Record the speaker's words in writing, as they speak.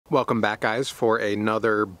Welcome back, guys, for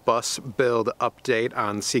another bus build update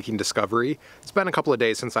on Seeking Discovery. It's been a couple of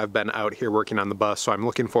days since I've been out here working on the bus, so I'm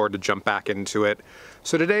looking forward to jump back into it.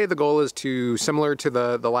 So today the goal is to, similar to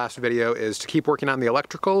the last video, is to keep working on the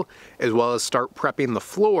electrical, as well as start prepping the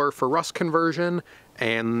floor for rust conversion,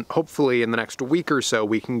 and hopefully in the next week or so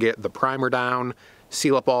we can get the primer down,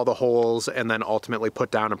 seal up all the holes, and then ultimately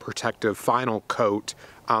put down a protective final coat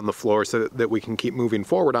on the floor so that we can keep moving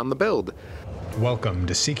forward on the build. Welcome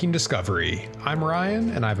to Seeking Discovery. I'm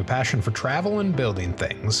Ryan, and I have a passion for travel and building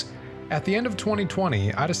things. At the end of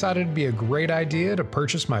 2020, I decided it'd be a great idea to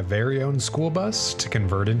purchase my very own school bus to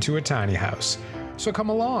convert into a tiny house. So come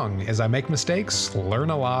along as I make mistakes, learn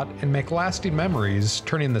a lot, and make lasting memories,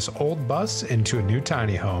 turning this old bus into a new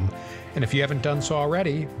tiny home. And if you haven't done so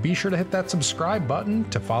already, be sure to hit that subscribe button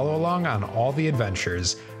to follow along on all the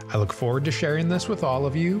adventures. I look forward to sharing this with all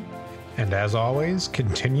of you. And as always,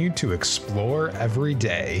 continue to explore every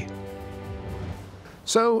day.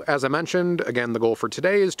 So, as I mentioned, again, the goal for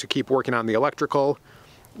today is to keep working on the electrical.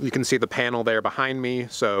 You can see the panel there behind me,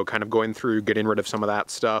 so kind of going through, getting rid of some of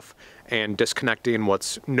that stuff, and disconnecting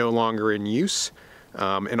what's no longer in use,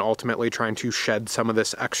 and ultimately trying to shed some of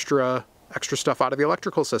this extra stuff out of the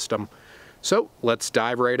electrical system. So, let's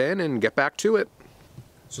dive right in and get back to it.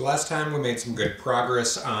 So last time we made some good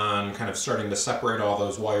progress on kind of starting to separate all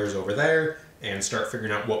those wires over there and start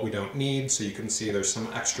figuring out what we don't need. So you can see there's some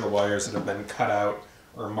extra wires that have been cut out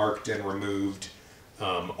or marked and removed.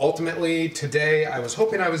 Ultimately today I was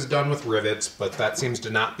hoping I was done with rivets, but that seems to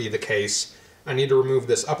not be the case. I need to remove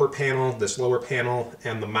this upper panel, this lower panel,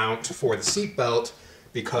 and the mount for the seat belt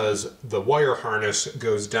because the wire harness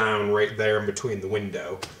goes down right there in between the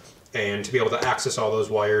window. And to be able to access all those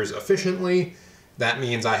wires efficiently, that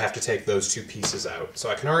means I have to take those two pieces out.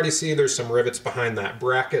 So I can already see there's some rivets behind that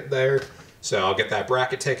bracket there. So I'll get that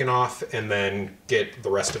bracket taken off and then get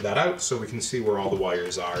the rest of that out so we can see where all the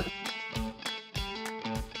wires are.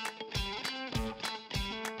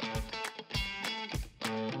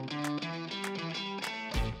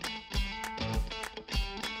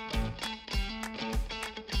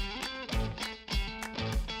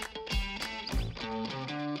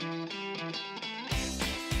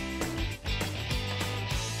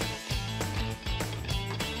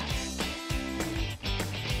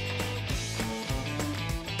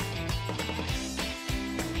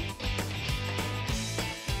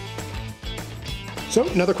 So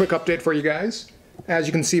another quick update for you guys. As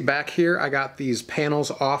you can see back here, I got these panels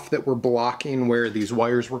off that were blocking where these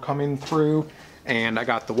wires were coming through, and I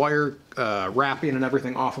got the wire wrapping and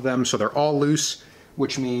everything off of them, so they're all loose,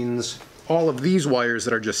 which means all of these wires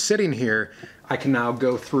that are just sitting here, I can now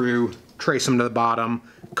go through, trace them to the bottom,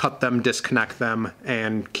 cut them, disconnect them,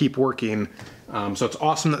 and keep working. So it's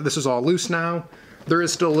awesome that this is all loose now. There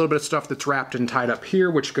is still a little bit of stuff that's wrapped and tied up here,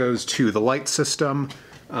 which goes to the light system.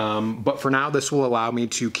 But for now, this will allow me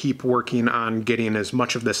to keep working on getting as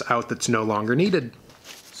much of this out that's no longer needed.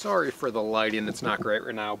 Sorry for the lighting, it's not great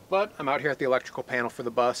right now, but I'm out here at the electrical panel for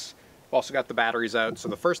the bus. I've also got the batteries out, so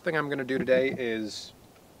the first thing I'm going to do today is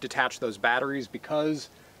detach those batteries because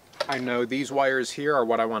I know these wires here are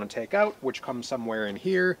what I want to take out, which come somewhere in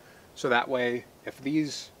here, so that way if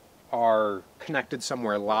these are connected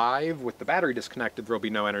somewhere live with the battery disconnected, there'll be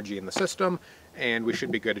no energy in the system, and we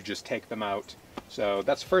should be good to just take them out. So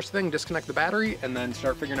that's the first thing, disconnect the battery, and then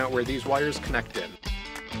start figuring out where these wires connect in.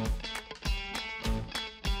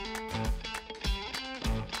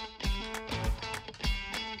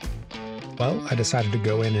 Well, I decided to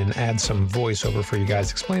go in and add some voiceover for you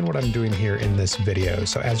guys, explain what I'm doing here in this video.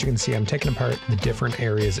 So as you can see, I'm taking apart the different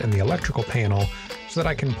areas in the electrical panel so that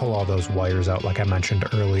I can pull all those wires out like I mentioned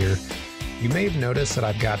earlier. You may have noticed that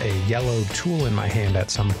I've got a yellow tool in my hand at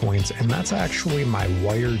some points, and that's actually my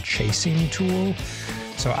wire chasing tool.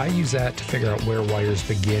 So I use that to figure out where wires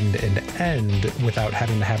begin and end without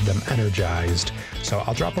having to have them energized. So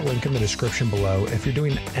I'll drop a link in the description below. If you're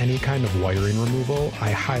doing any kind of wiring removal,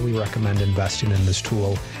 I highly recommend investing in this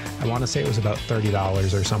tool. I want to say it was about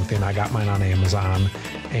 $30 or something. I got mine on Amazon,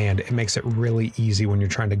 and it makes it really easy when you're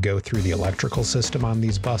trying to go through the electrical system on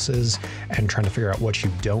these buses and trying to figure out what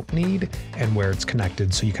you don't need and where it's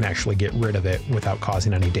connected so you can actually get rid of it without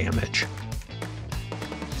causing any damage.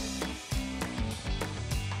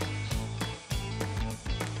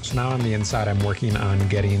 So now on the inside, I'm working on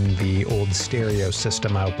getting the old stereo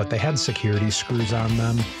system out, but they had security screws on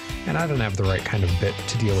them, and I didn't have the right kind of bit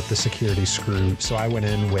to deal with the security screw, so I went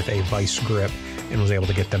in with a vice grip and was able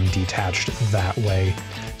to get them detached that way.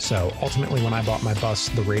 So ultimately, when I bought my bus,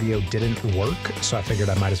 the radio didn't work, so I figured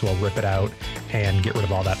I might as well rip it out and get rid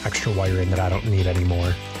of all that extra wiring that I don't need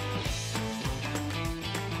anymore.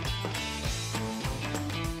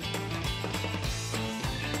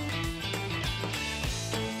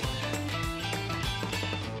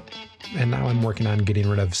 and now I'm working on getting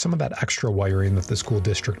rid of some of that extra wiring that the school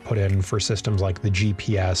district put in for systems like the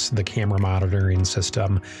GPS, the camera monitoring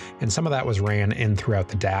system, and some of that was ran in throughout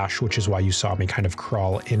the dash, which is why you saw me kind of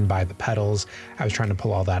crawl in by the pedals. I was trying to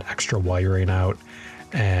pull all that extra wiring out,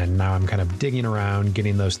 and now I'm kind of digging around,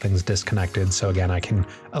 getting those things disconnected, so again, I can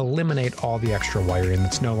eliminate all the extra wiring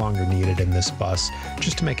that's no longer needed in this bus,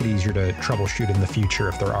 just to make it easier to troubleshoot in the future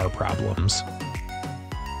if there are problems.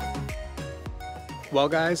 Well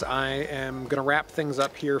guys, I am gonna wrap things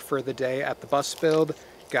up here for the day at the bus build.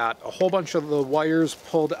 Got a whole bunch of the wires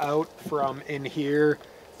pulled out from in here,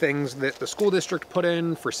 things that the school district put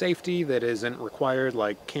in for safety that isn't required,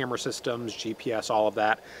 like camera systems, GPS, all of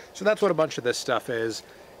that. So that's what a bunch of this stuff is.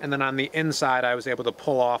 And then on the inside, I was able to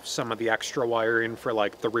pull off some of the extra wiring for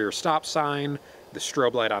like the rear stop sign, the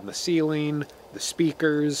strobe light on the ceiling, the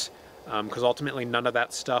speakers, because ultimately none of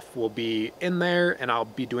that stuff will be in there, and I'll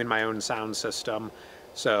be doing my own sound system.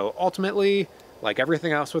 So ultimately, like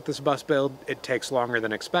everything else with this bus build, it takes longer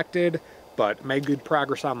than expected, but made good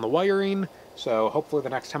progress on the wiring. So hopefully the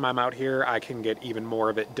next time I'm out here, I can get even more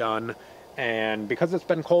of it done. And because it's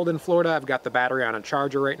been cold in Florida, I've got the battery on a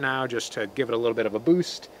charger right now just to give it a little bit of a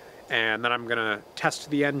boost. And then I'm gonna test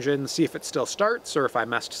the engine, see if it still starts or if I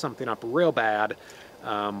messed something up real bad.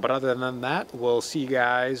 But other than that, we'll see you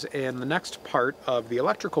guys in the next part of the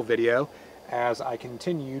electrical video as I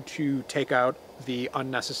continue to take out the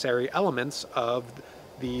unnecessary elements of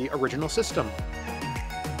the original system.